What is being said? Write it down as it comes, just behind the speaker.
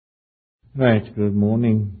Right, good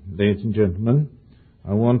morning, ladies and gentlemen.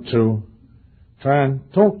 I want to try and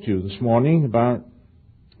talk to you this morning about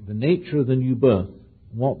the nature of the new birth,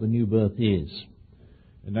 what the new birth is.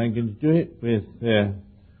 And I'm going to do it with the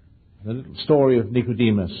little story of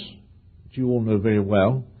Nicodemus, which you all know very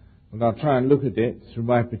well, but I'll try and look at it through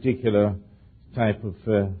my particular type of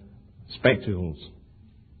spectacles.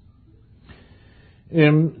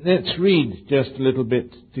 Let's read just a little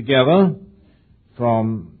bit together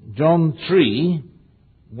from John 3,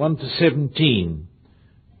 1 to 17.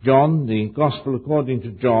 John, the Gospel according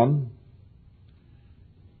to John,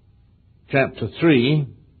 chapter 3,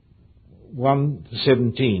 1 to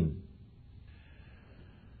 17.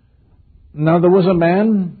 Now there was a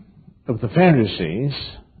man of the Pharisees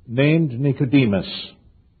named Nicodemus,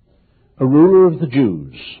 a ruler of the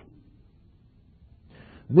Jews.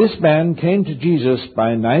 This man came to Jesus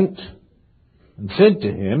by night and said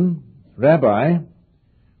to him, Rabbi,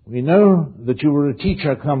 we know that you are a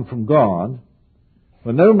teacher come from God,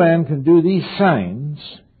 for no man can do these signs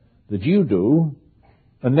that you do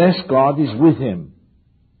unless God is with him.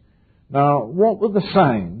 Now, what were the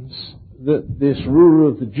signs that this ruler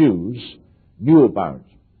of the Jews knew about?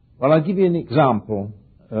 Well, I'll give you an example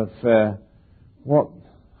of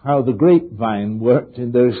how the grapevine worked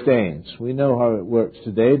in those days. We know how it works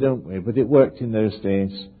today, don't we? But it worked in those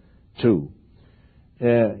days too.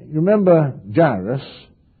 You remember Jairus,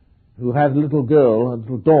 who had a little girl, a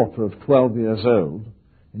little daughter of 12 years old,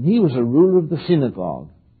 and he was a ruler of the synagogue.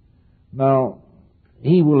 Now,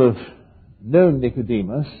 he will have known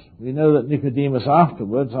Nicodemus. We know that Nicodemus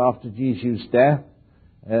afterwards, after Jesus' death,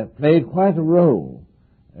 played quite a role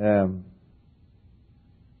in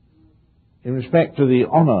respect to the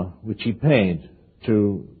honor which he paid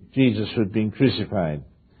to Jesus who had been crucified.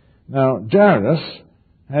 Now, Jairus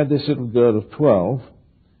had this little girl of 12,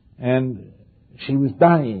 and she was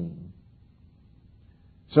dying.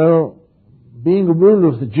 So, being a ruler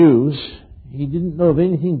of the Jews, he didn't know of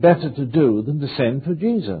anything better to do than to send for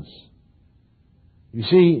Jesus. You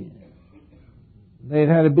see, they'd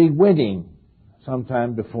had a big wedding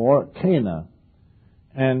sometime before at Cana,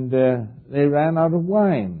 and they ran out of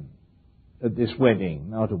wine at this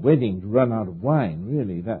wedding. Now, at a wedding to run out of wine,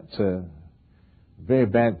 really, that's a very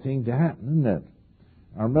bad thing to happen, isn't it?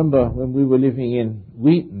 I remember when we were living in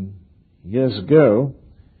Wheaton years ago,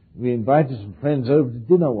 we invited some friends over to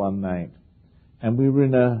dinner one night, and we were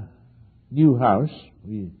in a new house.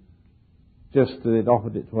 They'd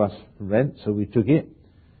offered it to us for rent, so we took it.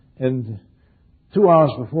 And 2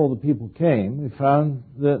 hours before the people came, we found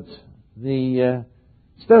that the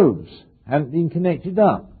stoves hadn't been connected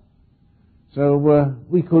up. So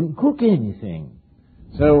we couldn't cook anything.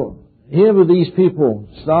 So here were these people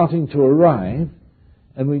starting to arrive,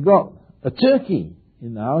 and we got a turkey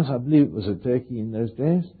in the house. I believe it was a turkey in those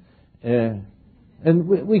days. And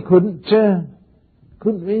we couldn't do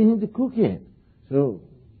anything to cook it. So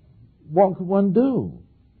what could one do?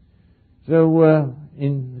 So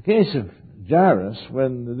in the case of Jairus,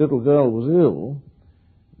 when the little girl was ill,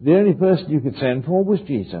 the only person you could send for was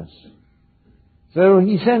Jesus. So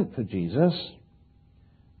he sent for Jesus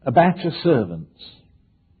a batch of servants.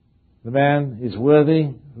 The man is worthy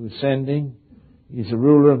who is sending. He's a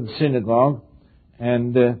ruler of the synagogue.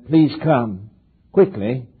 And please come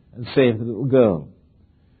quickly and save the little girl.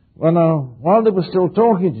 Well, now, while they were still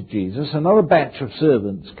talking to Jesus, another batch of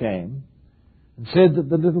servants came and said that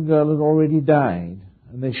the little girl had already died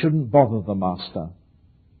and they shouldn't bother the master.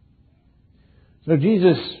 So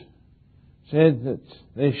Jesus said that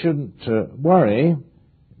they shouldn't worry.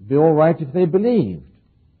 It'd be all right if they believed.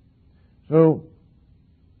 So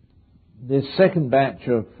this second batch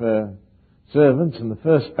of servants and the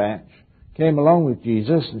first batch came along with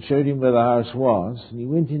Jesus and showed him where the house was. And he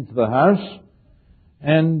went into the house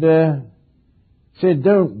and said,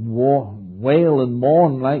 don't wail and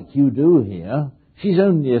mourn like you do here. She's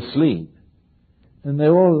only asleep. And they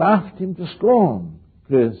all laughed him to scorn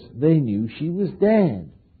because they knew she was dead.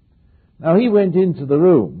 Now he went into the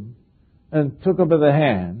room and took her by the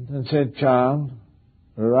hand and said, child,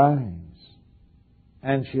 arise.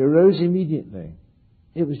 And she arose immediately.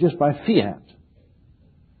 It was just by fiat.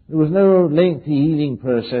 There was no lengthy healing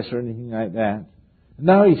process or anything like that. And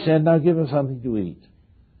now he said, now give her something to eat.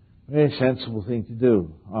 Very sensible thing to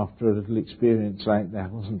do after a little experience like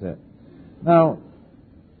that, wasn't it? Now,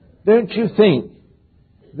 don't you think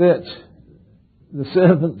that the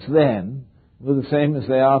servants then were the same as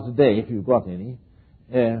they are today, if you've got any?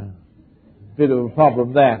 Bit of a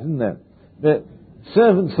problem that, isn't it? But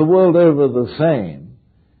servants the world over are the same.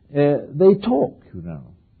 They talk, you know.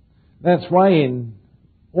 That's why in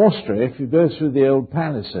Austria, if you go through the old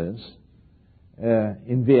palaces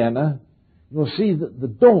in Vienna, you'll see that the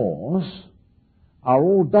doors are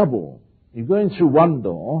all double. You're going through one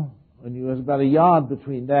door, and you have about a yard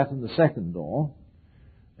between that and the second door,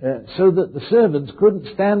 so that the servants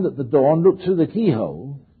couldn't stand at the door and look through the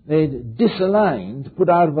keyhole. They'd disaligned, put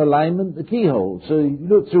out of alignment the keyhole. So you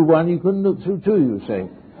look through one, you couldn't look through two, you say.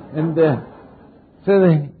 And so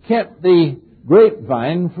they kept the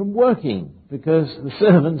grapevine from working, because the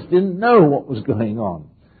servants didn't know what was going on.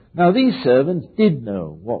 Now these servants did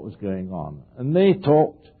know what was going on, and they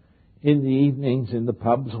talked in the evenings in the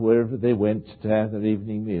pubs, wherever they went to have their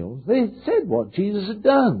evening meals. They said what Jesus had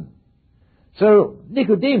done. So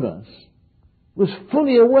Nicodemus was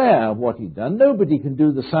fully aware of what he'd done. Nobody can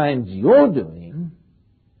do the signs you're doing.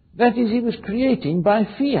 That is, he was creating by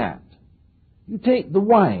fiat. You take the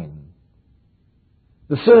wine.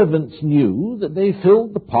 The servants knew that they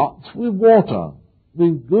filled the pots with water,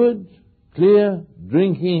 with good, clear,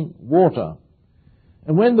 drinking water.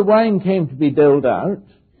 And when the wine came to be doled out,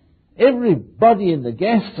 everybody in the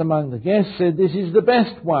guests, among the guests, said, "This is the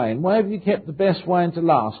best wine. Why have you kept the best wine to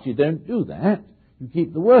last?" You don't do that. You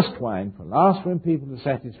keep the worst wine for last. When people are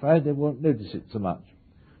satisfied, they won't notice it so much.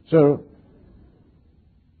 So,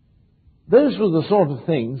 those were the sort of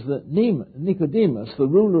things that Nicodemus, the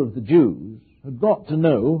ruler of the Jews, had got to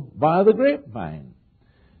know via the grapevine.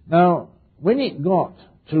 Now, when it got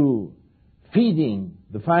to feeding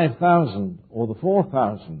the 5,000 or the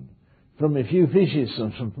 4,000 from a few fishes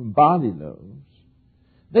and from barley loaves,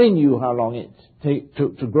 they knew how long it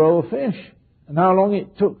took to grow a fish, and how long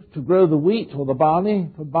it took to grow the wheat or the barley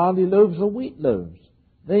for barley loaves or wheat loaves.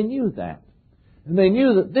 They knew that. And they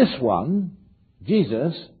knew that this one,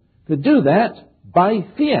 Jesus, could do that by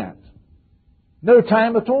fiat. No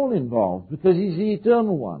time at all involved, because he's the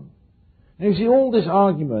eternal one. And you see, all this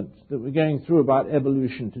argument that we're going through about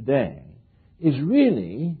evolution today is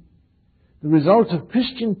really the result of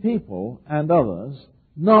Christian people and others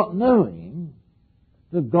not knowing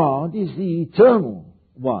that God is the eternal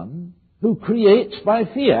one who creates by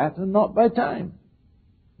fiat and not by time.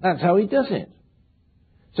 That's how he does it.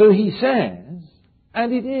 So he says,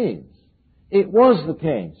 and it is. It was the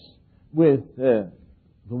case with the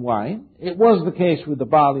wine. It was the case with the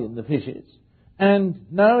barley and the fishes. And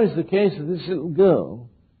now is the case of this little girl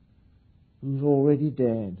who's already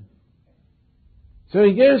dead. So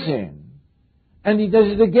he goes in, and he does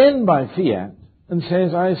it again by fiat, and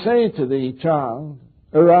says, "I say to thee, child,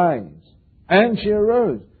 arise." And she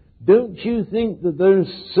arose. Don't you think that those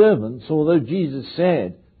servants, although Jesus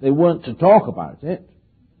said they weren't to talk about it,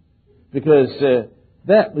 because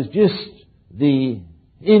that was just the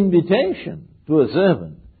invitation to a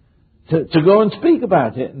servant to go and speak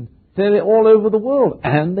about it and tell it all over the world,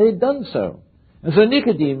 and they'd done so. And so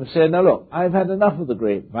Nicodemus said, "Now look, I've had enough of the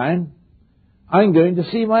grapevine. I'm going to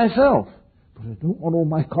see myself. But I don't want all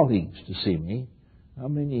my colleagues to see me. How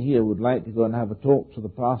many here would like to go and have a talk to the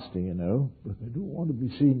pastor, you know? But I don't want to be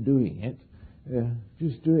seen doing it.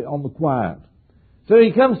 Just do it on the quiet." So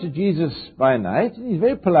he comes to Jesus by night, and he's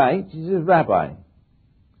very polite. He says, "Rabbi."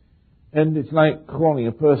 And it's like calling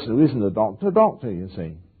a person who isn't a doctor, you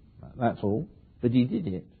see. That's all. But he did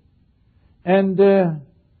it. And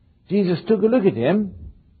Jesus took a look at him,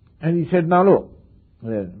 and he said, "Now look,"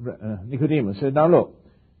 Nicodemus said, "Now look,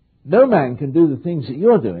 no man can do the things that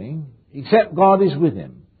you're doing except God is with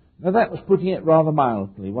him." Now that was putting it rather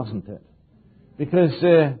mildly, wasn't it? Because,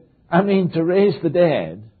 to raise the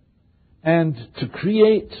dead and to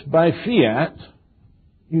create by fiat,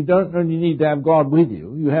 you don't only need to have God with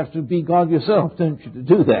you, you have to be God yourself, don't you, to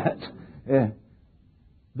do that?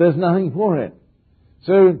 There's nothing for it.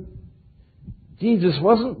 So, Jesus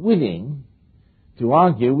wasn't willing to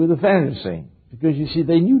argue with the Pharisee, because you see,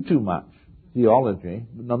 they knew too much theology,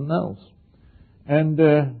 but nothing else. And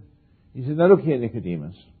he said, "Now look here,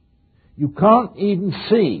 Nicodemus, you can't even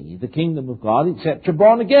see the kingdom of God except you're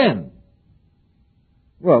born again."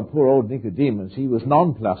 Well, poor old Nicodemus, he was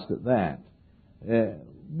nonplussed at that.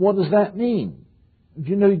 What does that mean?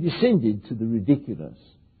 You know, he descended to the ridiculous.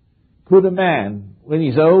 Could a man, when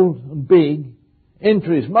he's old and big,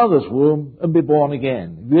 enter his mother's womb and be born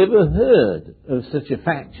again? Have you ever heard of such a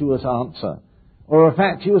fatuous answer or a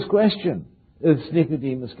fatuous question as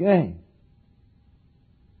Nicodemus gave?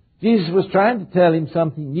 Jesus was trying to tell him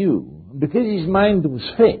something new, and because his mind was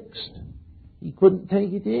fixed, he couldn't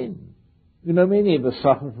take it in. You know, many of us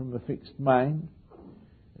suffer from a fixed mind.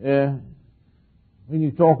 When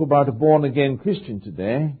you talk about a born-again Christian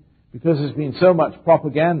today, because there's been so much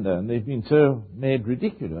propaganda and they've been so made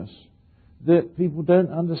ridiculous, that people don't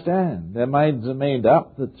understand. Their minds are made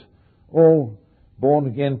up that all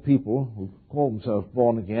born-again people who call themselves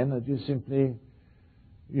born-again are just simply,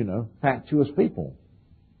 fatuous people.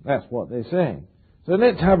 That's what they're saying. So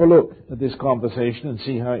let's have a look at this conversation and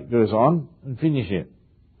see how it goes on and finish it.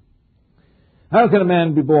 How can a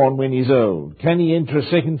man be born when he's old? Can he enter a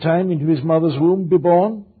second time into his mother's womb, be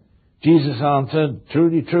born? Jesus answered,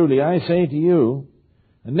 Truly, truly, I say to you,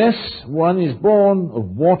 unless one is born of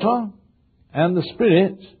water and the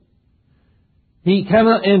Spirit, he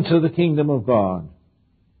cannot enter the kingdom of God.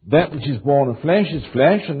 That which is born of flesh is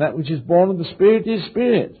flesh, and that which is born of the Spirit is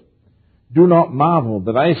spirit. Do not marvel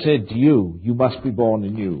that I said to you, you must be born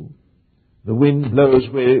anew. The wind blows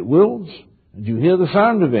where it wills, and you hear the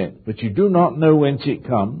sound of it, but you do not know whence it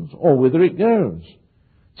comes or whither it goes.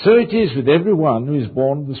 So it is with every one who is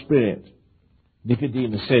born of the Spirit.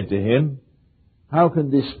 Nicodemus said to him, How can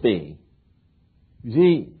this be? You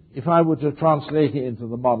see, if I were to translate it into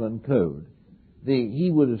the modern code, he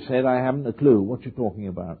would have said, I haven't a clue what you're talking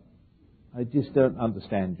about. I just don't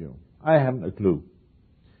understand you. I haven't a clue.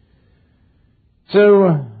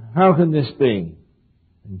 So, how can this be?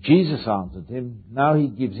 And Jesus answered him. Now he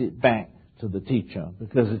gives it back to the teacher,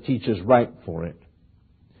 because the teacher's ripe for it.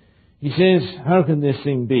 He says, how can this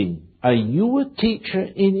thing be? Are you a teacher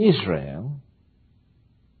in Israel?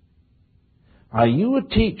 Are you a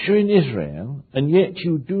teacher in Israel, and yet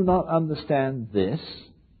you do not understand this?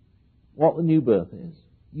 What the new birth is?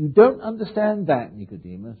 You don't understand that,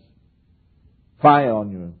 Nicodemus. Fire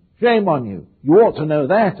on you. Shame on you. You ought to know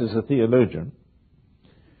that as a theologian.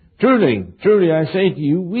 Truly, truly, I say to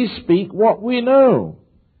you, we speak what we know,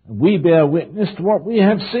 and we bear witness to what we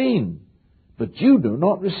have seen, but you do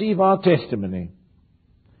not receive our testimony.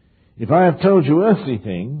 If I have told you earthly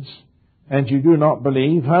things, and you do not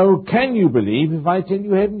believe, how can you believe if I tell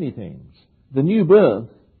you heavenly things? The new birth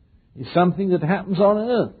is something that happens on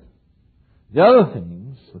earth. The other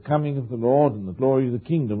things, the coming of the Lord and the glory of the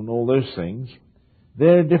kingdom and all those things,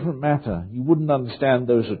 they're a different matter. You wouldn't understand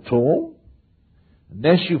those at all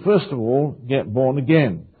unless you first of all get born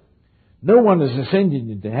again. No one has ascended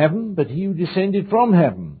into heaven but he who descended from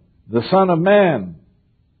heaven, the Son of Man.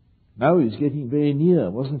 Now he was getting very near,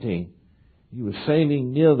 wasn't he? He was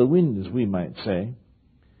sailing near the wind, as we might say.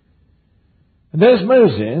 And as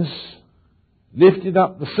Moses lifted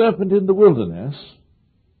up the serpent in the wilderness,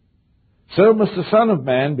 so must the Son of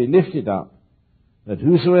Man be lifted up, that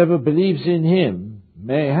whosoever believes in him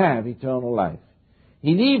may have eternal life.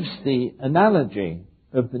 He leaves the analogy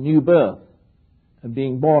of the new birth and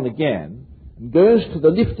being born again and goes to the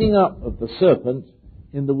lifting up of the serpent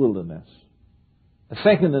in the wilderness. A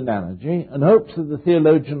second analogy, and hopes that the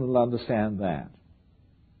theologian will understand that.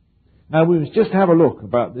 Now we must just have a look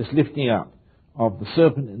about this lifting up of the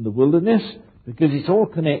serpent in the wilderness, because it's all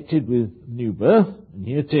connected with new birth, and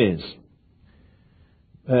here it is.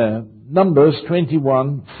 Numbers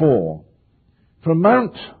 21:4. From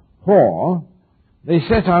Mount Hor, they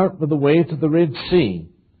set out for the way to the Red Sea,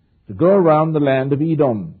 to go around the land of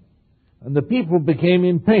Edom. And the people became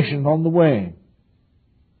impatient on the way.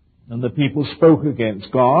 And the people spoke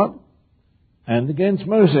against God and against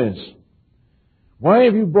Moses. Why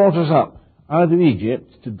have you brought us up out of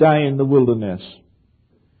Egypt to die in the wilderness?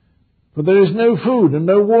 For there is no food and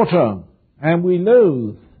no water, and we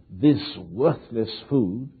loathe this worthless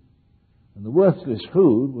food. And the worthless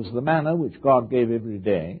food was the manna which God gave every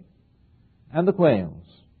day, and the quails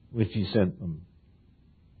which he sent them.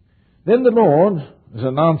 Then the Lord, as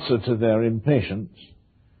an answer to their impatience,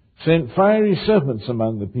 sent fiery serpents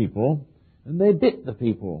among the people, and they bit the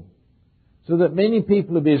people, so that many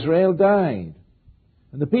people of Israel died.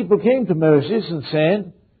 And the people came to Moses and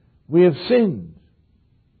said, We have sinned.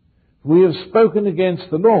 We have spoken against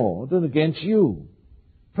the Lord and against you.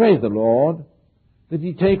 Pray the Lord that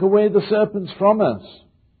he take away the serpents from us.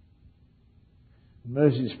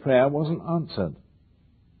 Moses' prayer wasn't answered.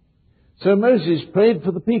 So Moses prayed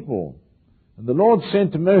for the people, and the Lord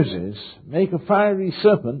said to Moses, Make a fiery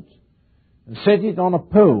serpent and set it on a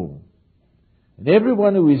pole, and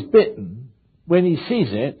everyone who is bitten, when he sees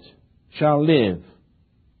it, shall live.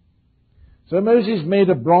 So Moses made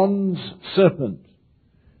a bronze serpent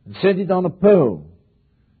and set it on a pole,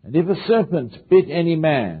 and if a serpent bit any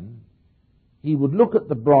man, he would look at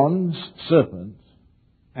the bronze serpent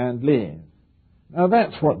and live. Now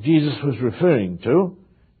that's what Jesus was referring to,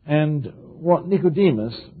 and what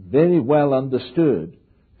Nicodemus very well understood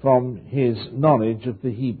from his knowledge of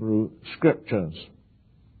the Hebrew Scriptures.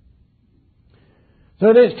 So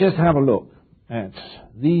let's just have a look at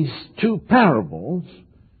these two parables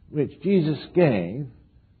which Jesus gave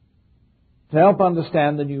to help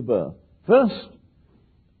understand the new birth. First,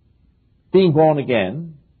 being born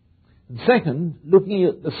again, and second, looking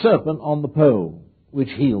at the serpent on the pole which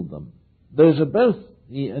healed them. Those are both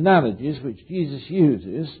the analogies which Jesus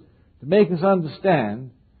uses to make us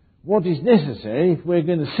understand what is necessary if we're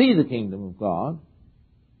going to see the kingdom of God,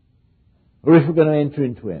 or if we're going to enter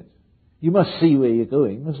into it. You must see where you're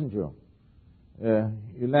going, mustn't you?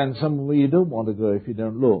 You land somewhere where you don't want to go if you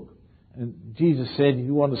don't look. And Jesus said, if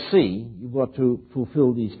you want to see, you've got to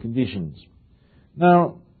fulfill these conditions.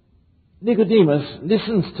 Now, Nicodemus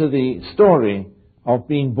listens to the story of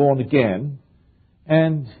being born again,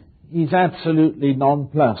 and he's absolutely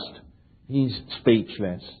nonplussed. He's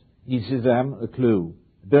speechless. He says, I haven't a clue.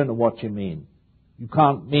 I don't know what you mean. You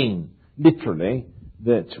can't mean, literally,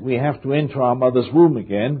 that we have to enter our mother's womb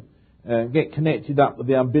again, get connected up with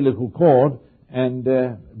the umbilical cord, and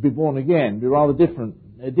be born again. It'd be rather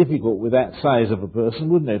difficult with that size of a person,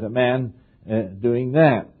 wouldn't it? A man doing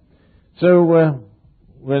that. So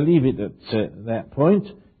we'll leave it at that point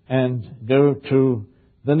and go to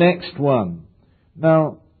the next one.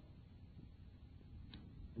 Now,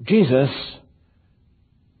 Jesus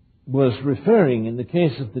was referring, in the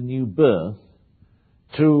case of the new birth,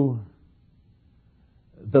 to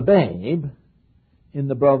the babe in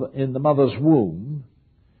the mother's womb,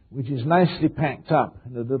 which is nicely packed up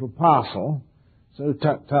in a little parcel, so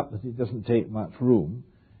tucked up that it doesn't take much room,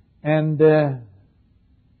 and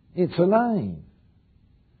it's alive.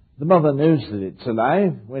 The mother knows that it's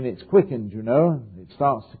alive. When it's quickened, it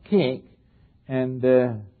starts to kick,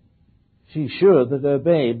 and she's sure that her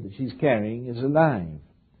babe that she's carrying is alive.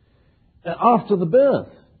 After the birth,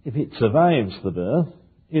 if it survives the birth,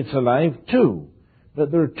 it's alive too.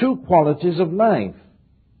 But there are two qualities of life.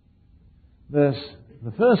 There's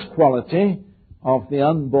the first quality of the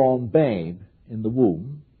unborn babe in the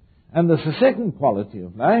womb, and there's the second quality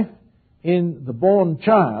of life in the born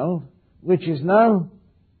child, which is now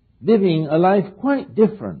living a life quite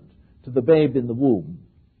different to the babe in the womb.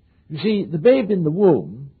 You see, the babe in the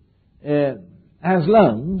womb has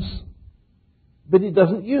lungs, but it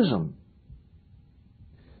doesn't use them.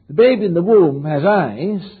 The babe in the womb has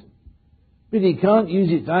eyes, but it can't use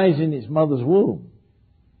its eyes in its mother's womb.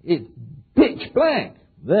 It's pitch black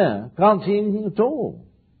there, can't see anything at all.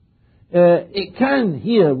 It can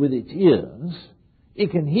hear with its ears,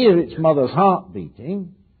 it can hear its mother's heart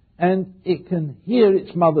beating, and it can hear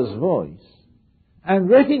its mother's voice, and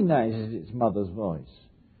recognizes its mother's voice.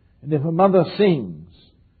 And if a mother sings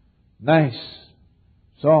nice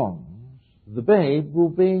songs, the babe will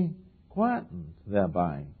be quietened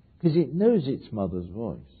thereby, because it knows its mother's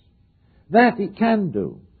voice. That it can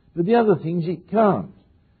do, but the other things it can't.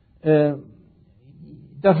 It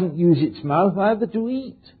doesn't use its mouth either to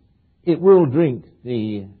eat. It will drink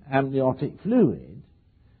the amniotic fluid.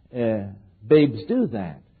 Babes do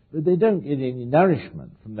that, but they don't get any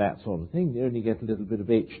nourishment from that sort of thing. They only get a little bit of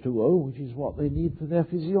H2O, which is what they need for their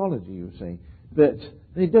physiology, you see. But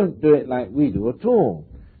they don't do it like we do at all.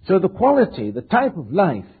 So the quality, the type of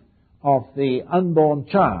life of the unborn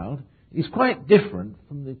child is quite different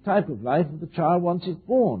from the type of life of the child once it's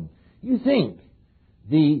born. You think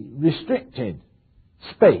the restricted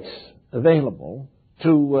space available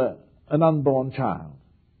to an unborn child,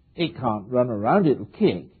 it can't run around, it'll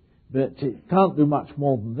kick, but it can't do much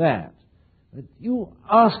more than that. But you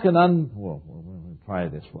ask we'll try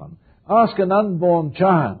this one. Ask an unborn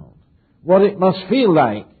child what it must feel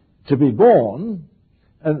like to be born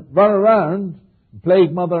and run around and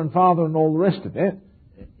plague mother and father and all the rest of it.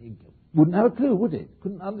 It wouldn't have a clue, would it?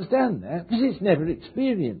 Couldn't understand that because it's never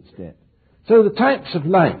experienced it. So the types of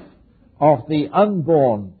life of the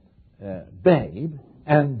unborn babe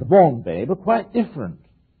and the born babe are quite different.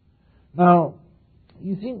 Now,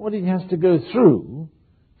 you think what it has to go through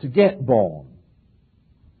to get born.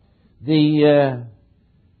 The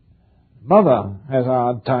mother has a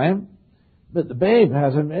hard time, but the babe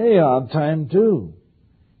has a very hard time too.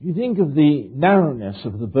 You think of the narrowness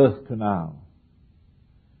of the birth canal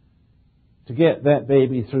to get that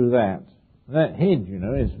baby through that. That head,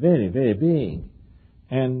 is very, very big.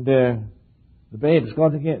 And the babe's got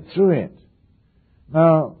to get through it.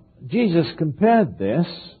 Now, Jesus compared this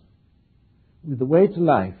with the way to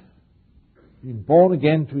life, being born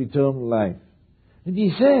again to eternal life. And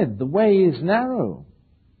he said, the way is narrow,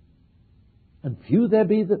 and few there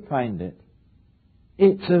be that find it.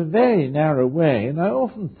 It's a very narrow way, and I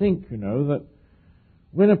often think, that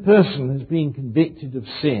when a person has been convicted of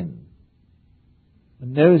sin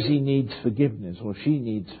and knows he needs forgiveness or she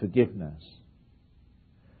needs forgiveness,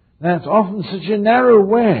 that's often such a narrow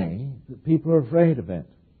way that people are afraid of it.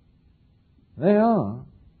 They are.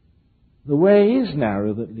 The way is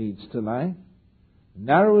narrow that leads to life.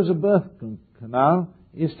 Narrow as a birth canal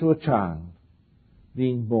is to a child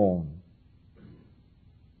being born.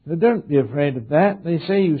 So don't be afraid of that. They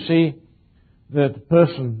say, you see, that a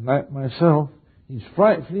person like myself is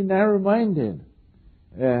frightfully narrow-minded.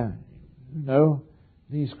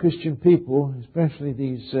 these Christian people, especially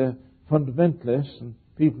these fundamentalists and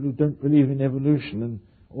people who don't believe in evolution and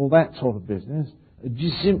all that sort of business, are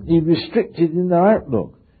just simply restricted in their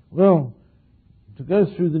outlook. Well, to go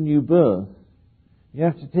through the new birth, you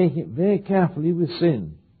have to take it very carefully with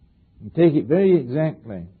sin, and take it very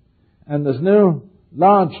exactly. And there's no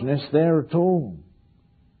largeness there at all.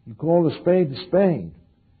 You call a spade,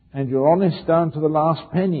 and you're honest down to the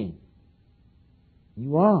last penny.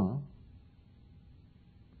 You are.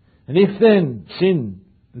 And if then sin,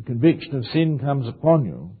 the conviction of sin comes upon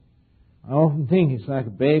you, I often think it's like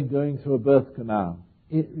a babe going through a birth canal.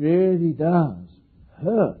 It really does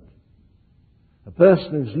hurt. A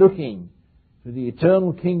person who's looking for the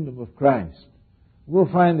eternal kingdom of Christ will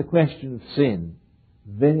find the question of sin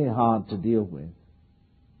very hard to deal with.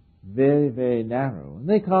 Very, very narrow. And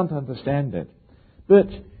they can't understand it. But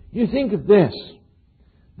you think of this,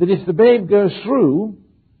 that if the babe goes through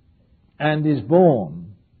and is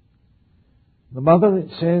born, the mother, it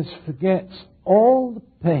says, forgets all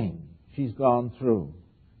the pain she's gone through.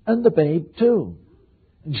 And the babe too.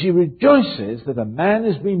 And she rejoices that a man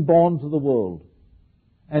has been born to the world.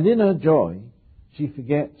 And in her joy, she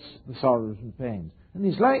forgets the sorrows and pains. And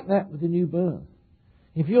it's like that with the new birth.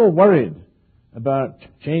 If you're worried about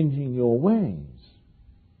changing your ways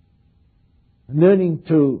and learning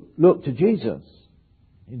to look to Jesus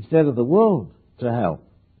instead of the world to help,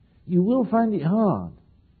 you will find it hard.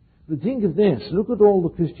 But think of this. Look at all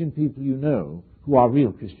the Christian people you know who are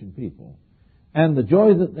real Christian people and the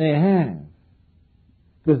joy that they have.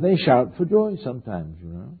 Because they shout for joy sometimes, you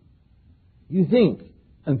know. You think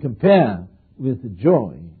and compare with the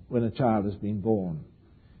joy when a child has been born.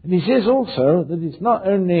 And he says also that it's not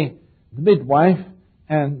only the midwife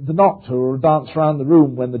and the doctor who will dance around the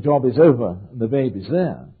room when the job is over and the babe is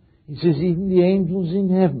there. He says even the angels in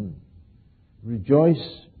heaven rejoice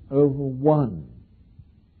over one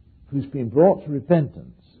who's been brought to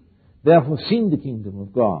repentance, therefore seen the kingdom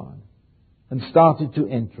of God and started to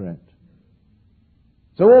enter it.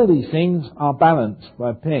 So all these things are balanced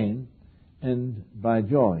by pain and by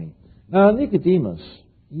joy. Now Nicodemus,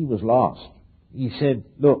 he was lost. He said,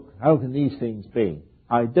 look, how can these things be?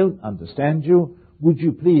 I don't understand you. Would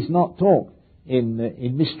you please not talk in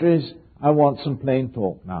mysteries? I want some plain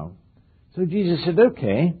talk now. So Jesus said,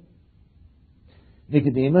 okay,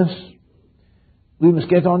 Nicodemus, we must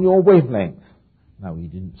get on your wavelength. Now he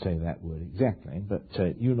didn't say that word exactly, but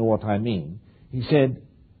you know what I mean. He said,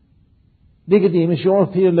 Nicodemus, you're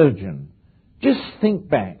a theologian. Just think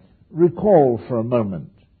back, recall for a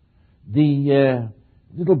moment the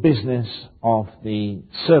little business of the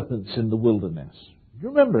serpents in the wilderness. Do you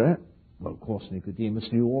remember it? Well, of course, Nicodemus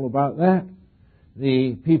knew all about that.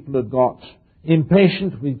 The people had got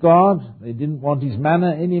impatient with God. They didn't want his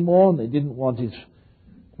manna anymore. They didn't want his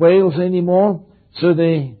quails anymore. So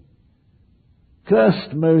they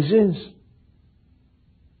cursed Moses.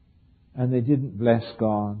 And they didn't bless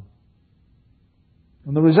God.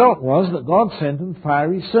 And the result was that God sent them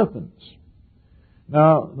fiery serpents.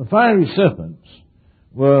 Now, the fiery serpents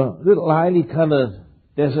were little highly colored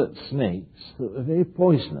desert snakes that were very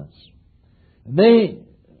poisonous. And they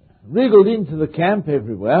wriggled into the camp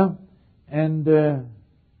everywhere and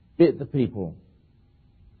bit the people.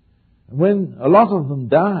 And when a lot of them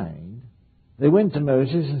died, they went to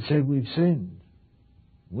Moses and said, we've sinned.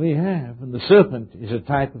 We have. And the serpent is a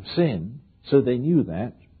type of sin, so they knew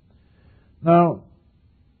that. Now,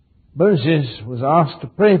 Moses was asked to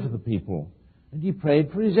pray for the people. And he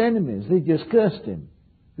prayed for his enemies. They just cursed him.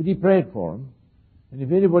 But he prayed for them. And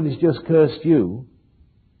if anybody's just cursed you,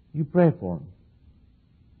 you pray for them.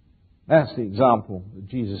 That's the example that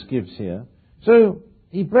Jesus gives here. So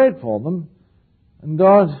he prayed for them, and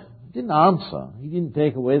God didn't answer. He didn't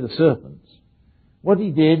take away the serpents. What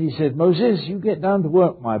he did, he said, Moses, you get down to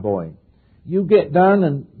work, my boy. You get down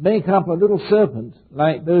and make up a little serpent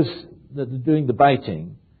like those that are doing the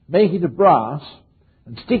biting. Make it of brass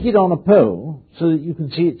and stick it on a pole so that you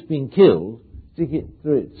can see it's being killed. Stick it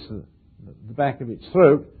through the back of its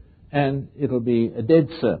throat, and it'll be a dead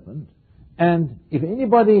serpent. And if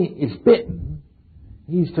anybody is bitten,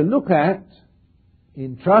 he's to look at,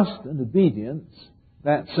 in trust and obedience,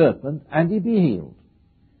 that serpent, and he'll be healed.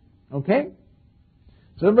 Okay?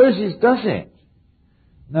 So Moses does it.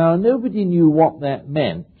 Now, nobody knew what that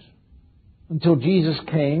meant until Jesus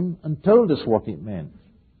came and told us what it meant.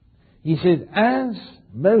 He said, as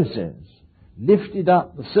Moses lifted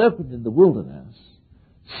up the serpent in the wilderness,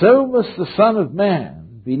 so must the Son of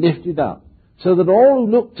Man be lifted up, so that all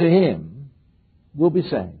who look to him will be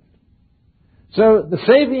saved. So the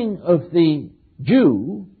saving of the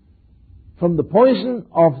Jew from the poison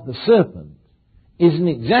of the serpent is an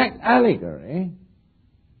exact allegory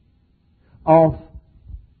of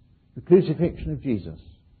the crucifixion of Jesus.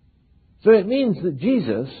 So it means that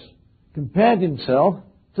Jesus compared himself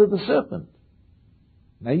to the serpent.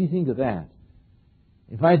 Now you think of that.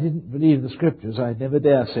 If I didn't believe the Scriptures, I'd never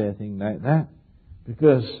dare say a thing like that,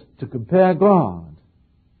 because to compare God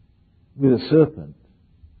with a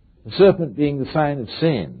serpent being the sign of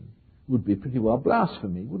sin, would be pretty well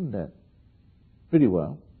blasphemy, wouldn't it? Pretty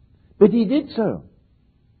well. But he did so.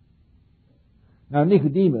 Now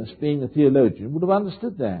Nicodemus, being a theologian, would have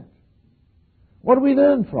understood that. What do we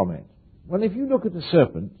learn from it? Well, if you look at a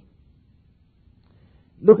serpent,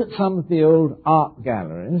 look at some of the old art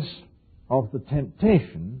galleries of the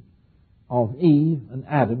temptation of Eve and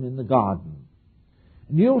Adam in the garden.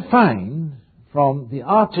 And you'll find from the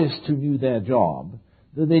artists who knew their job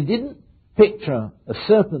that they didn't picture a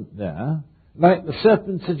serpent there like the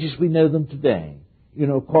serpents such as we know them today,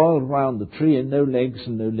 coiled around the tree and no legs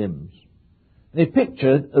and no limbs. They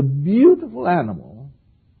pictured a beautiful animal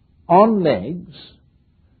on legs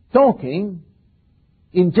talking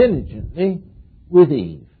intelligently with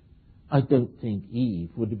Eve. I don't think Eve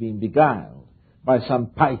would have been beguiled by some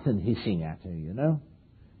python hissing at her,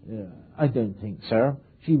 I don't think so.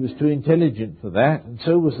 She was too intelligent for that, and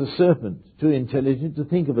so was the serpent, too intelligent to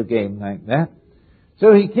think of a game like that.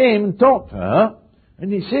 So he came and talked to her,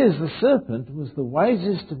 and he says the serpent was the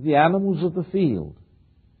wisest of the animals of the field.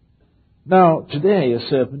 Now, today a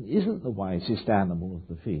serpent isn't the wisest animal of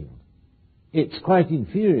the field. It's quite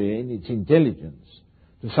inferior in its intelligence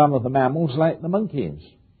to some of the mammals like the monkeys.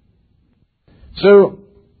 So,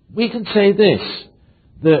 we can say this,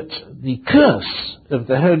 that the curse of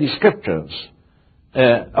the Holy Scriptures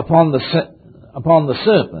upon the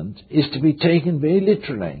serpent is to be taken very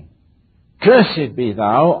literally. Cursed be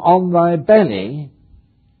thou, on thy belly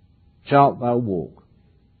shalt thou walk,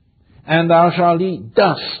 and thou shalt eat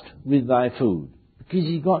dust with thy food, because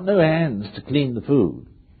he's got no hands to clean the food.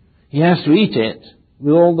 He has to eat it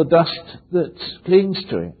with all the dust that clings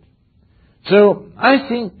to it. So I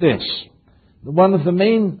think this, that one of the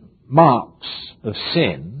main marks of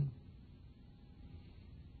sin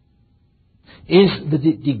is that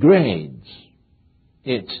it degrades,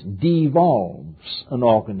 it devolves an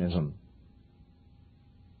organism.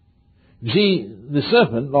 You see, the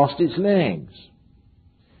serpent lost its legs.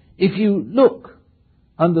 If you look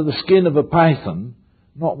under the skin of a python,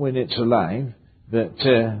 not when it's alive, but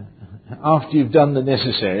after you've done the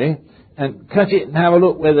necessary, and cut it and have a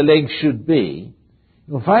look where the legs should be,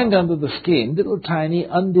 you'll find under the skin little tiny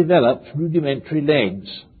undeveloped rudimentary legs.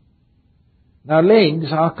 Now legs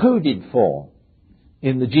are coded for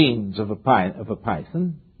in the genes of a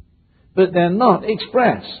python, but they're not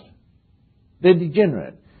expressed. They're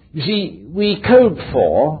degenerate. You see, we code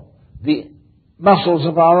for the muscles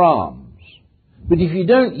of our arms, but if you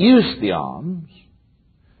don't use the arms,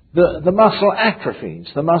 the muscle atrophies,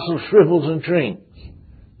 the muscle shrivels and shrinks.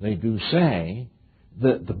 They do say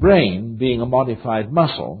that the brain, being a modified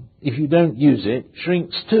muscle, if you don't use it,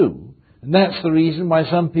 shrinks too. And that's the reason why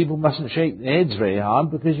some people mustn't shake their heads very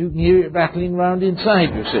hard, because you can hear it rattling round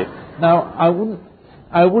inside, you see. Now,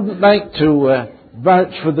 I wouldn't like to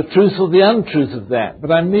vouch for the truth or the untruth of that,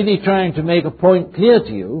 but I'm merely trying to make a point clear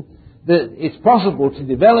to you that it's possible to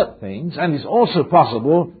develop things, and it's also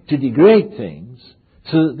possible to degrade things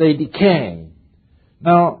so that they decay.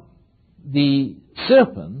 Now, the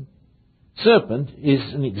serpent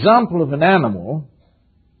is an example of an animal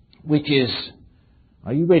which is,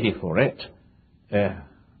 are you ready for it?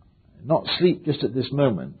 Not sleep just at this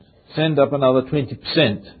moment. Send up another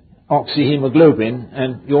 20% oxyhemoglobin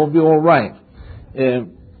and you'll be all right. A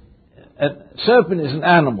serpent is an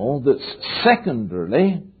animal that's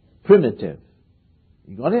secondarily primitive.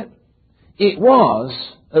 You got it? It was,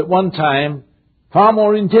 at one time, far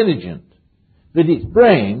more intelligent, but its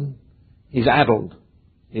brain is addled.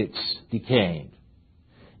 It's decayed.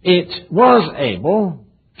 It was able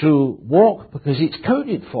to walk because it's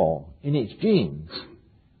coded for in its genes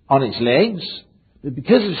on its legs, but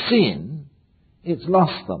because of sin, it's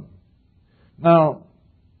lost them. Now,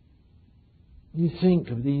 you think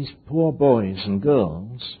of these poor boys and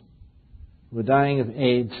girls who are dying of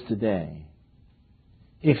AIDS today.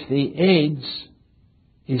 If the AIDS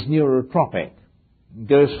is neurotropic and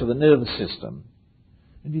goes for the nervous system,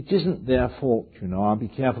 and it isn't their fault, I'll be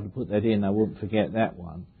careful to put that in, I won't forget that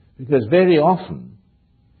one, because very often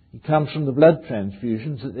it comes from the blood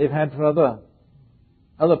transfusions that they've had for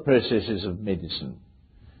other processes of medicine.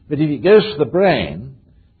 But if it goes to the brain,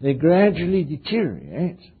 they gradually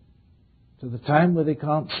deteriorate to the time where they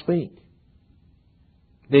can't speak.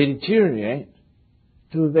 They deteriorate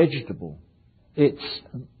to a vegetable. It's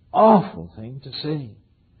awful thing to see.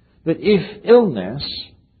 But if illness,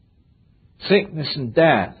 sickness and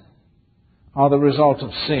death are the result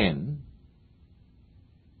of sin,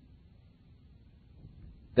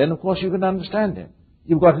 then of course you can understand it.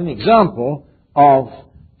 You've got an example of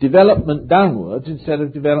development downwards instead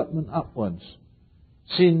of development upwards.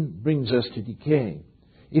 Sin brings us to decay.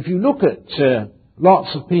 If you look at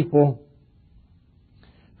lots of people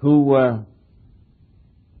who are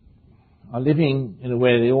living in a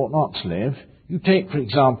way they ought not to live, you take, for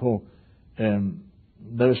example,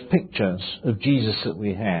 those pictures of Jesus that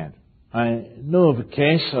we had. I know of a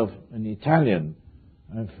case of an Italian,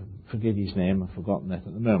 I forget his name, I've forgotten that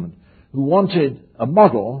at the moment, who wanted a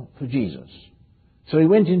model for Jesus. So he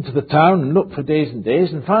went into the town and looked for days and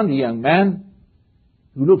days and found a young man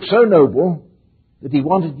who looked so noble that he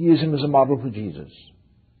wanted to use him as a model for Jesus.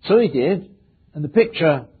 So he did, and the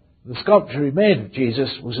picture, the sculpture he made of Jesus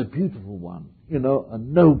was a beautiful one, a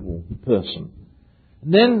noble person.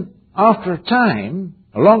 And then, after a time,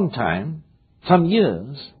 a long time, some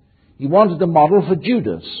years, he wanted a model for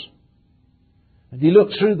Judas. And he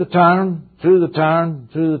looked through the town,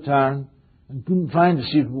 and couldn't find a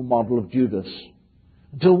suitable model of Judas.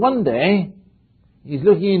 Until one day, he's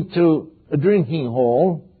looking into a drinking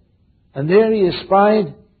hall, and there he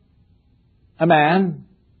espied a man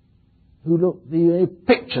who looked the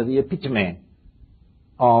picture, the epitome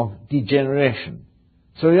of degeneration.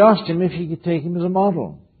 So he asked him if he could take him as a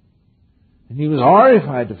model. And he was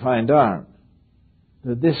horrified to find out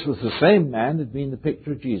that this was the same man who had been the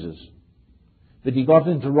picture of Jesus. But he got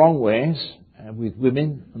into wrong ways with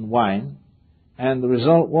women and wine, and the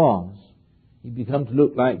result was he began to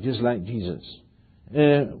look just like Jesus.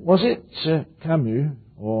 Was it Camus,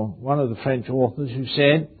 or one of the French authors, who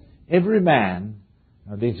said, every man,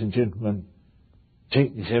 now ladies and gentlemen,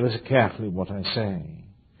 take this ever so carefully what I say,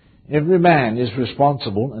 every man is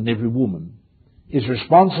responsible, and every woman is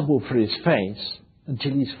responsible for his face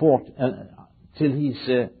until he's 40.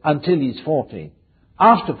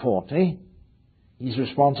 After 40, he's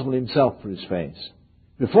responsible himself for his face.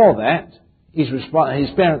 Before that, his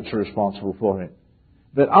parents are responsible for it.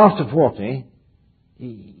 But after 40,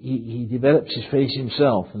 he develops his face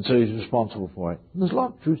himself, and so he's responsible for it. And there's a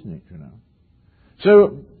lot of truth in it,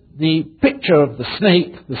 So the picture of the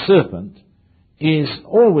snake, the serpent, is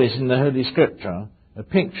always in the Holy Scripture a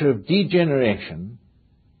picture of degeneration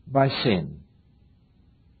by sin.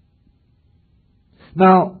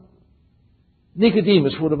 Now,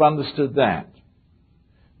 Nicodemus would have understood that.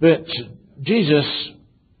 But Jesus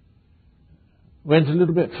went a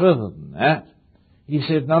little bit further than that. He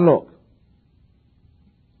said, now look,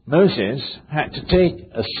 Moses had to take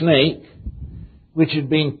a snake which had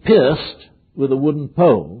been pierced with a wooden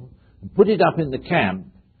pole and put it up in the camp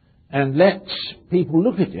and let people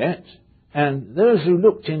look at it, and those who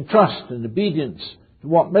looked in trust and obedience to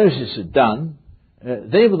what Moses had done,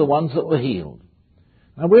 they were the ones that were healed.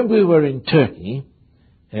 Now, when we were in Turkey,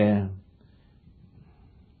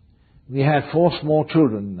 we had 4 small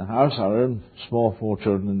children in the house, our own small 4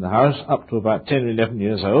 children in the house, up to about 10 or 11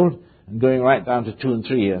 years old, and going right down to 2 and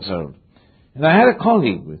 3 years old. And I had a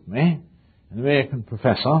colleague with me, an American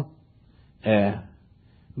professor,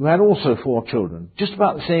 who had also 4 children, just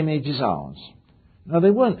about the same age as ours. Now,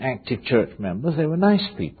 they weren't active church members, they were nice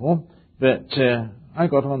people, but I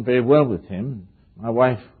got on very well with him, my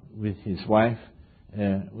wife with his wife.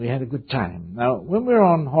 We had a good time. Now, when we were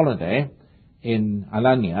on holiday in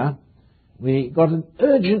Alanya, we got an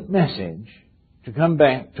urgent message to come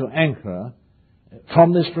back to Ankara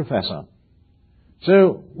from this professor.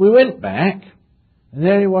 So we went back, and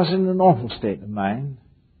there he was in an awful state of mind.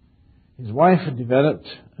 His wife had developed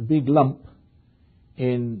a big lump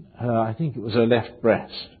in her, I think it was her left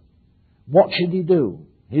breast. What should he do?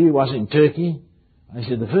 Here he was in Turkey. I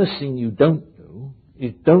said, the first thing you don't do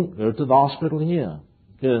is don't go to the hospital here,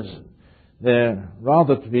 because they're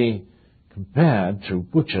rather to be compared to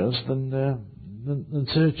butchers than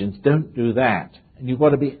surgeons. Don't do that. And you've got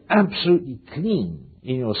to be absolutely clean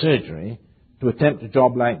in your surgery to attempt a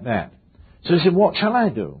job like that. So he said, what shall I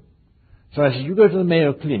do? So I said, you go to the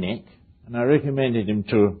Mayo Clinic, and I recommended him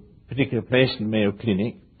to a particular place in the Mayo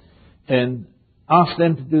Clinic, and ask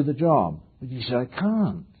them to do the job. But he said, I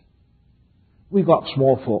can't. We've got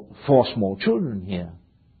 4 small children here.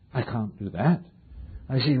 I can't do that.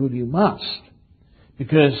 I said, well, you must.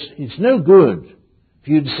 Because it's no good for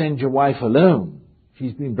you to send your wife alone.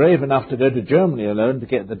 She's been brave enough to go to Germany alone to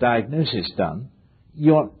get the diagnosis done.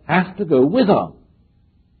 You have to go with her.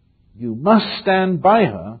 You must stand by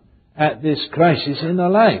her at this crisis in her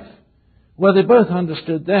life. Well, they both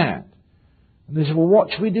understood that. And they said, well, what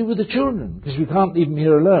should we do with the children? Because we can't leave them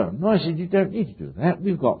here alone. No, I said, you don't need to do that.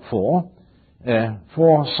 We've got four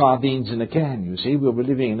sardines in a can, you see. We'll be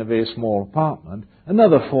living in a very small apartment.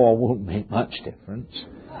 Another four won't make much difference.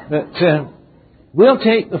 But we'll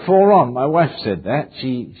take the four on. My wife said that.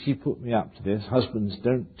 She put me up to this. Husbands,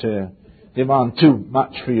 don't demand too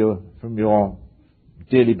much from your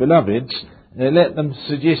dearly beloveds. Let them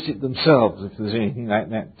suggest it themselves if there's anything like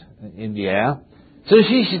that in the air. So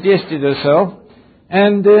she suggested herself,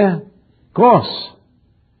 and of course,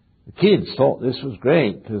 the kids thought this was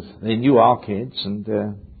great because they knew our kids,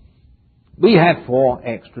 and we had 4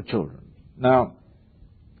 extra children. Now,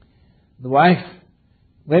 the wife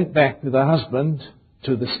went back with her husband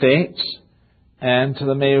to the States and to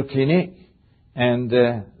the Mayo Clinic, and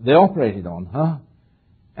they operated on her,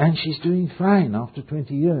 and she's doing fine after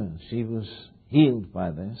 20 years. She was healed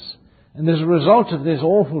by this, and as a result of this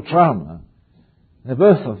awful trauma, they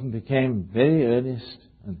both of them became very earnest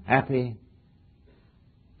and happy,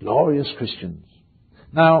 glorious Christians.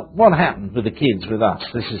 Now, what happened with the kids with us?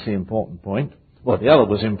 This is the important point. Well, the other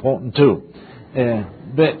was important too.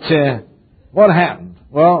 But what happened?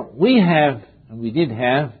 Well, we have, and we did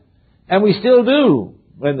have, and we still do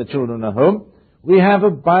when the children are home, we have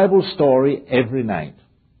a Bible story every night.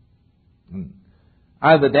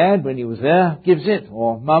 Either Dad, when he was there, gives it,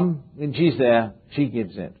 or Mum, when she's there, she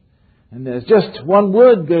gives it. And there's just one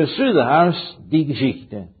word goes through the house, Die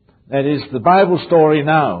Geschichte. That is the Bible story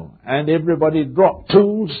now. And everybody drop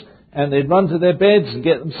tools, and they'd run to their beds and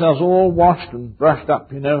get themselves all washed and brushed up,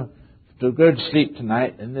 to go to sleep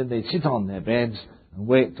tonight. And then they'd sit on their beds and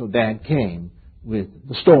wait till Dad came with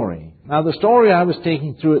the story. Now, the story I was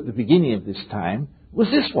taking through at the beginning of this time was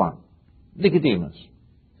this one, Nicodemus.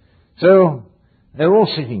 So, they're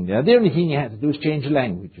all sitting there. The only thing you had to do was change the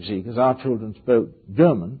language, you see, because our children spoke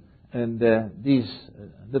German, and these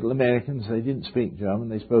little Americans, they didn't speak German,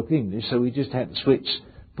 they spoke English, so we just had to switch,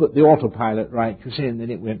 put the autopilot right, you see, and then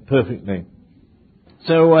it went perfectly.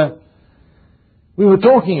 So, we were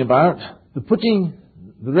talking about the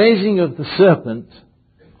raising of the serpent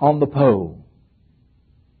on the pole.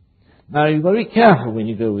 Now, you've got to be careful when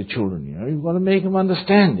you go with children, You've got to make them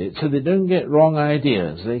understand it so they don't get wrong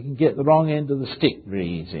ideas. They can get the wrong end of the stick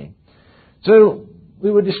very easy. So, we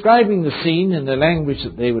were describing the scene in the language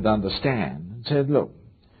that they would understand and said, look,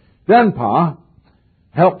 Grandpa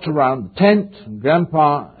helped around the tent, and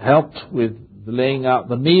Grandpa helped with the laying out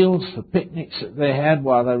the meals for picnics that they had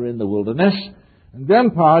while they were in the wilderness, and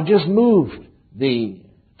Grandpa just moved the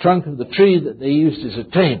trunk of the tree that they used as a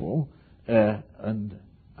table, and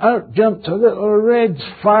out jumped a little red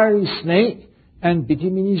fiery snake and bit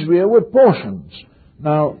him in his rearward portions.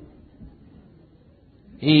 Now,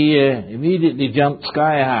 he immediately jumped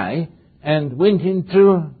sky high and went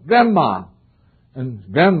into Grandma. And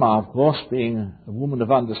Grandma, of course, being a woman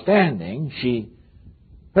of understanding, she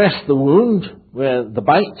pressed the wound where the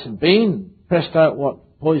bite had been, pressed out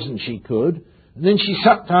what poison she could, and then she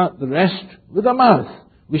sucked out the rest with her mouth,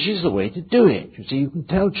 which is the way to do it. You see, you can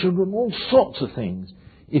tell children all sorts of things.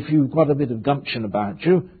 If you've got a bit of gumption about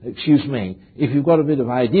you, if you've got a bit of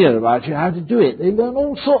idea about you, how to do it. They learn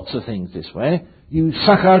all sorts of things this way. You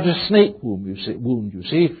suck out a snake wound, you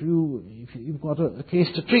see, if you've got a case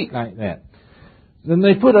to treat like that. Then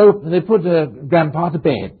they put Grandpa to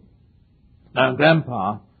bed. Now,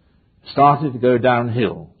 Grandpa started to go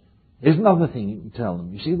downhill. Here's another thing you can tell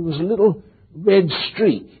them. You see, there was a little red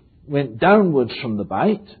streak, went downwards from the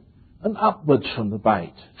bite and upwards from the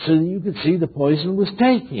bite, so that you could see the poison was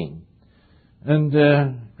taking. And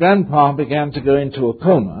Grandpa began to go into a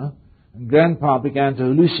coma, and Grandpa began to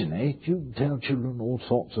hallucinate. You can tell children all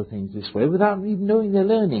sorts of things this way without even knowing they're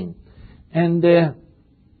learning. And the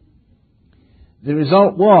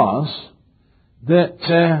result was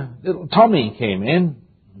that little Tommy came in,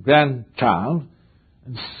 grandchild,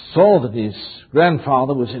 and saw that his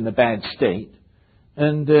grandfather was in a bad state,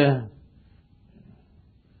 and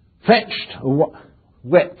fetched a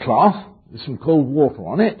wet cloth with some cold water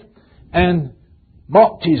on it, and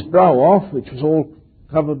mopped his brow off, which was all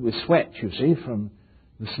covered with sweat, you see, from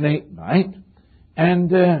the snake bite, and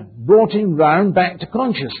brought him round back to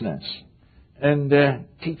consciousness, and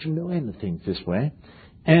teach him no end of things this way,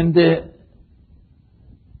 and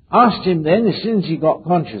asked him then, as soon as he got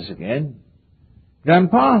conscious again,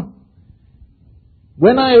 Grandpa,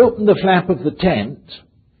 when I open the flap of the tent,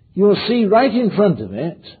 you'll see right in front of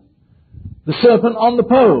it the serpent on the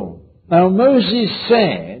pole. Now, Moses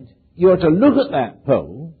said you're to look at that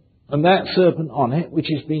pole and that serpent on it,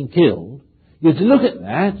 which is being killed. You're to look at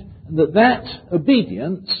that, and that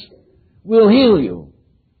obedience will heal you.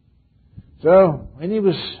 So, when he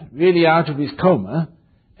was really out of his coma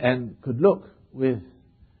and could look with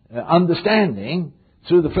understanding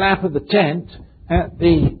through the flap of the tent at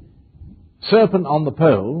the serpent on the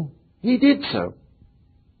pole, he did so.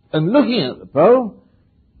 And looking at the pole,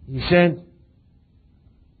 he said,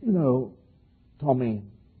 "You know, Tommy,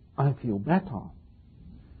 I feel better."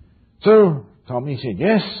 So Tommy said,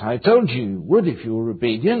 "Yes, I told you would if you were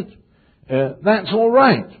obedient. That's all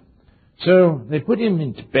right." So they put him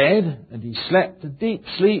into bed, and he slept a deep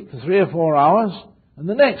sleep for 3 or 4 hours, and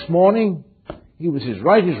the next morning he was as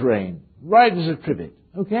right as rain, right as a trivet.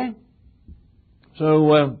 Okay?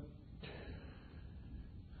 So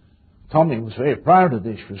Tommy was very proud of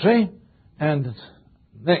this, you see, and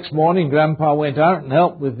next morning Grandpa went out and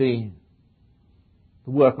helped with the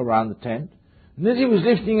work around the tent. And as he was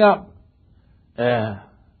lifting up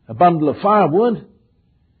a bundle of firewood,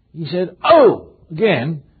 he said, "Oh!"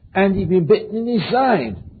 again, and he'd been bitten in his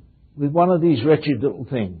side with one of these wretched little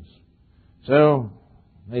things. So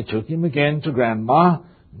they took him again to Grandma.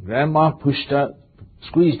 And Grandma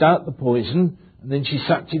squeezed out the poison, and then she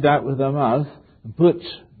sucked it out with her mouth and put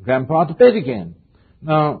Grandpa to bed again.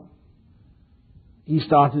 Now, he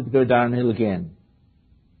started to go downhill again.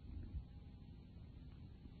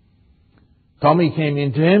 Tommy came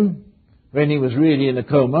into him when he was really in a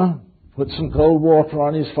coma, put some cold water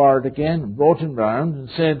on his forehead again, and brought him round and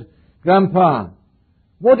said, "Grandpa,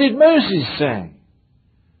 what did Moses say?"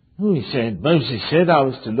 Oh, he said, "Moses said I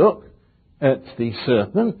was to look at the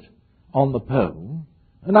serpent on the pole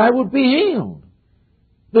and I would be healed."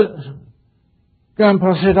 But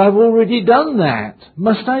Grandpa said, "I've already done that.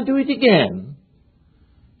 Must I do it again?"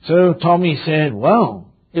 So Tommy said,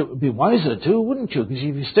 "Well, it would be wiser to, wouldn't you? Because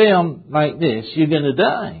if you stay on like this, you're going to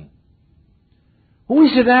die." Oh,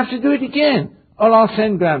 he said, "I have to do it again." "Oh, I'll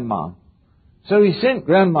send Grandma." So he sent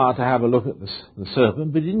Grandma to have a look at the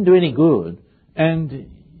serpent, but it didn't do any good, and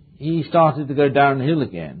he started to go downhill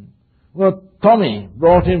again. Well, Tommy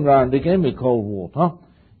brought him round again with cold water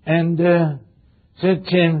and said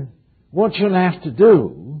to him, "What you'll have to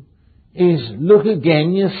do is look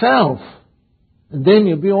again yourself, and then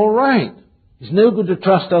you'll be all right. It's no good to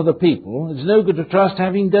trust other people. It's no good to trust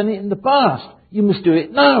having done it in the past. You must do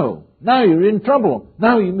it now. Now you're in trouble.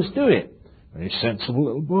 Now you must do it." Very sensible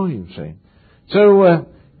little boy, you see. So,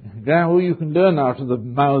 you can learn out of the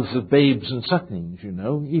mouths of babes and sucklings, you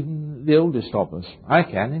know, even the oldest of us. I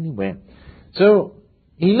can, anyway. So,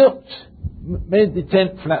 he looked, made the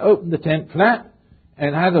tent flap, opened the tent flap,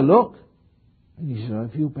 and had a look, and he said, "I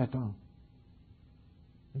feel better."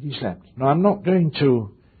 And he slept. Now, I'm not going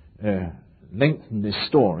to lengthen this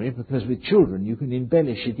story, because with children you can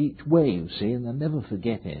embellish it each way, you see, and they'll never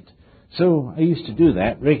forget it. So, I used to do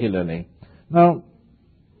that regularly. Now,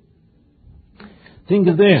 think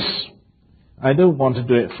of this. I don't want to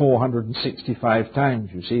do it 465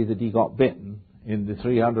 times, you see, that he got bitten in the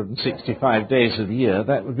 365 days of the year.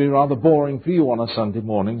 That would be rather boring for you on a Sunday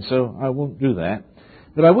morning, so I won't do that.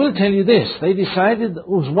 But I will tell you this. They decided that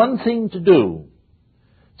there was one thing to do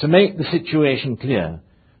to make the situation clear.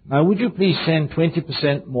 Now, would you please send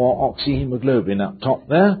 20% more oxyhemoglobin up top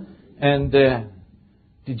there, and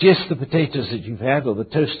digest the potatoes that you've had, or the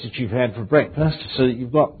toast that you've had for breakfast, so that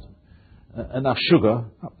you've got enough sugar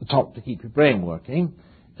up the top to keep your brain working.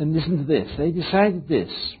 And listen to this. They decided this.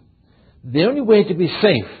 The only way to be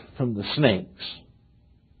safe from the snakes,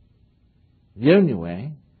 the only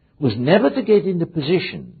way, was never to get into a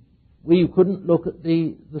position where you couldn't look at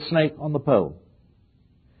the snake on the pole.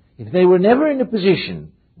 If they were never in a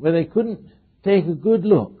position where they couldn't take a good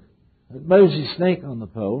look at Moses' snake on the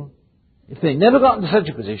pole, if they never got into such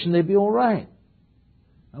a position, they'd be all right.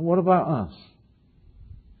 And what about us?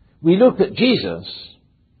 We look at Jesus,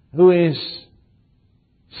 who is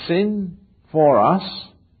sin for us,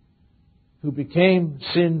 who became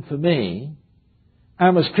sin for me,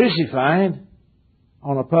 and was crucified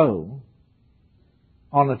on a pole,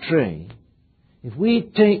 on a tree. If we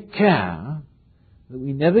take care that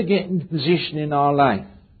we never get into a position in our life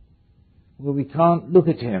where we can't look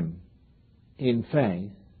at him in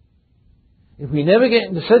faith, if we never get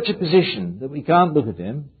into such a position that we can't look at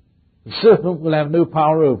him, the serpent will have no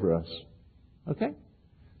power over us. Okay?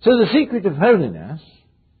 So the secret of holiness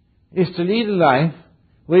is to lead a life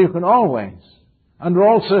where you can always, under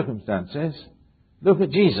all circumstances, look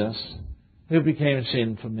at Jesus, who became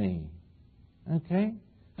sin for me. Okay?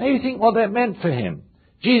 Now you think what that meant for him.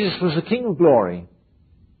 Jesus was the King of glory,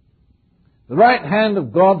 the right hand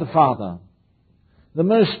of God the Father, the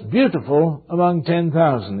most beautiful among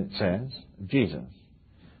 10,000, it says, of Jesus.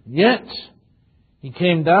 Yet, he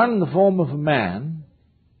came down in the form of a man,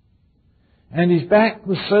 and his back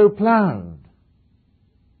was so ploughed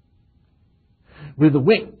with the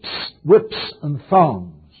whips and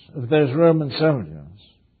thongs of those Roman soldiers.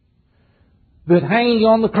 But hanging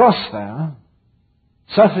on the cross there,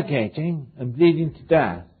 suffocating and bleeding to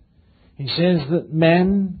death, he says that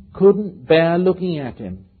men couldn't bear looking at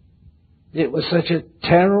him. It was such a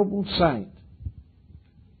terrible sight.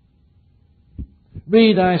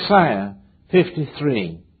 Read Isaiah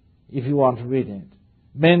 53 if you want to read it.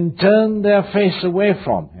 Men turned their face away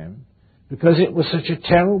from him because it was such a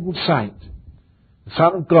terrible sight. The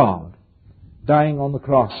Son of God dying on the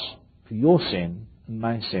cross for your sin and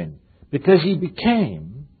my sin, because he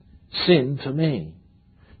became sin for me.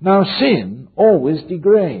 Now sin always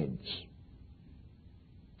degrades.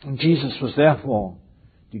 And Jesus was therefore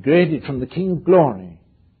degraded from the King of Glory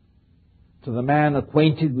to the man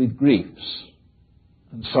acquainted with griefs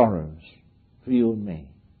and sorrows for you and me.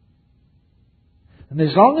 And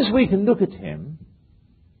as long as we can look at him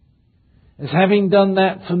as having done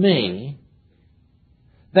that for me,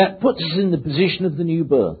 that puts us in the position of the new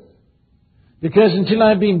birth. Because until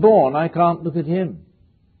I've been born, I can't look at him.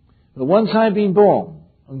 But once I've been born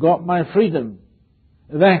and got my freedom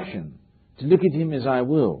of action to look at him as I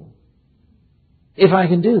will, if I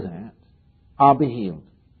can do that, I'll be healed.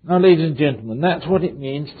 Now, ladies and gentlemen, that's what it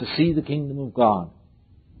means to see the kingdom of God.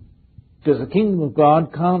 Because the kingdom of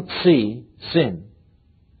God can't see sin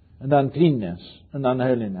and uncleanness and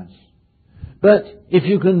unholiness. But if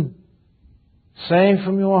you can say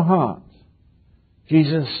from your heart,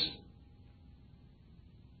 Jesus,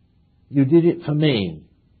 you did it for me,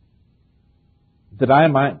 that I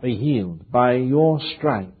might be healed. By your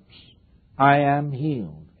stripes I am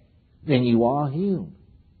healed. Then you are healed.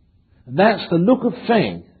 And that's the look of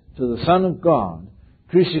faith to the Son of God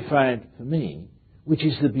crucified for me, which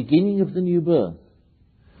is the beginning of the new birth.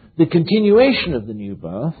 The continuation of the new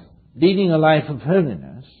birth, leading a life of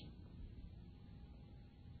holiness,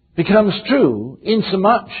 becomes true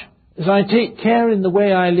insomuch as I take care in the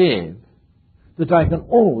way I live that I can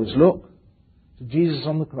always look to Jesus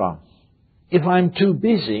on the cross. If I'm too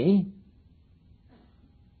busy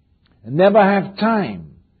and never have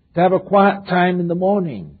time to have a quiet time in the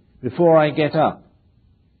morning before I get up,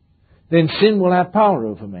 then sin will have power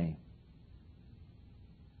over me.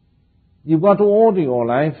 You've got to order your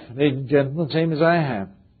life, ladies and gentlemen, same as I have,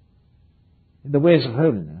 in the ways of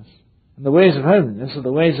holiness. And the ways of holiness are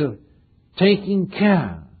the ways of taking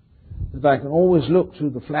care that I can always look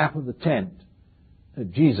through the flap of the tent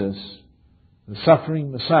at Jesus, the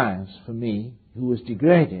suffering Messiah for me, who was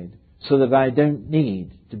degraded, so that I don't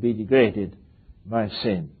need to be degraded by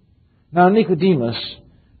sin. Now, Nicodemus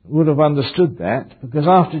would have understood that, because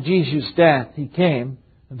after Jesus' death, he came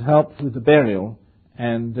and helped with the burial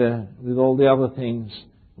and with all the other things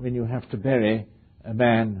when you have to bury a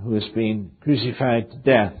man who has been crucified to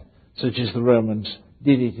death, such as the Romans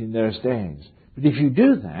did it in those days. But if you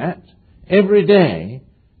do that every day,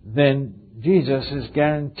 then Jesus is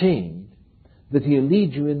guaranteed that he'll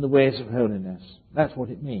lead you in the ways of holiness. That's what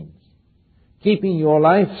it means. Keeping your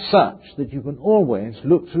life such that you can always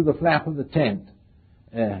look through the flap of the tent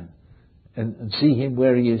and see him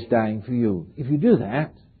where he is dying for you. If you do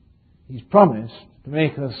that, he's promised to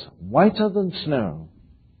make us whiter than snow.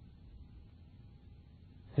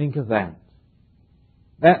 Think of that.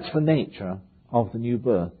 That's the nature of the new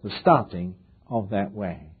birth, the starting of that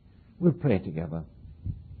way. We'll pray together.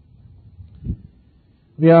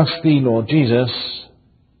 We ask thee, Lord Jesus,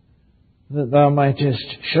 that thou mightest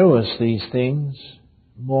show us these things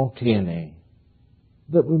more clearly,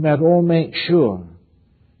 that we might all make sure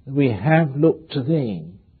that we have looked to thee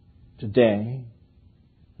today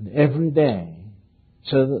and every day,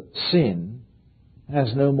 so that sin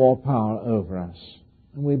has no more power over us.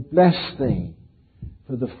 And we bless thee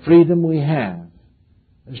for the freedom we have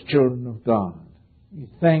as children of God. We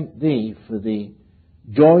thank thee for the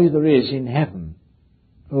joy there is in heaven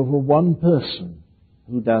over one person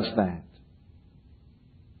who does that.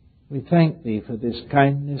 We thank thee for this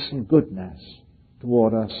kindness and goodness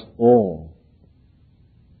toward us all.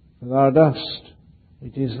 For thou dost,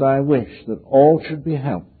 it is thy wish that all should be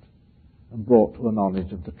helped and brought to a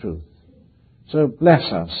knowledge of the truth. So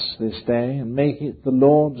bless us this day and make it the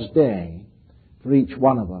Lord's day for each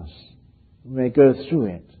one of us. We may go through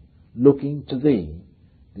it looking to thee,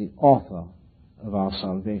 the author of our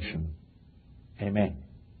salvation. Amen.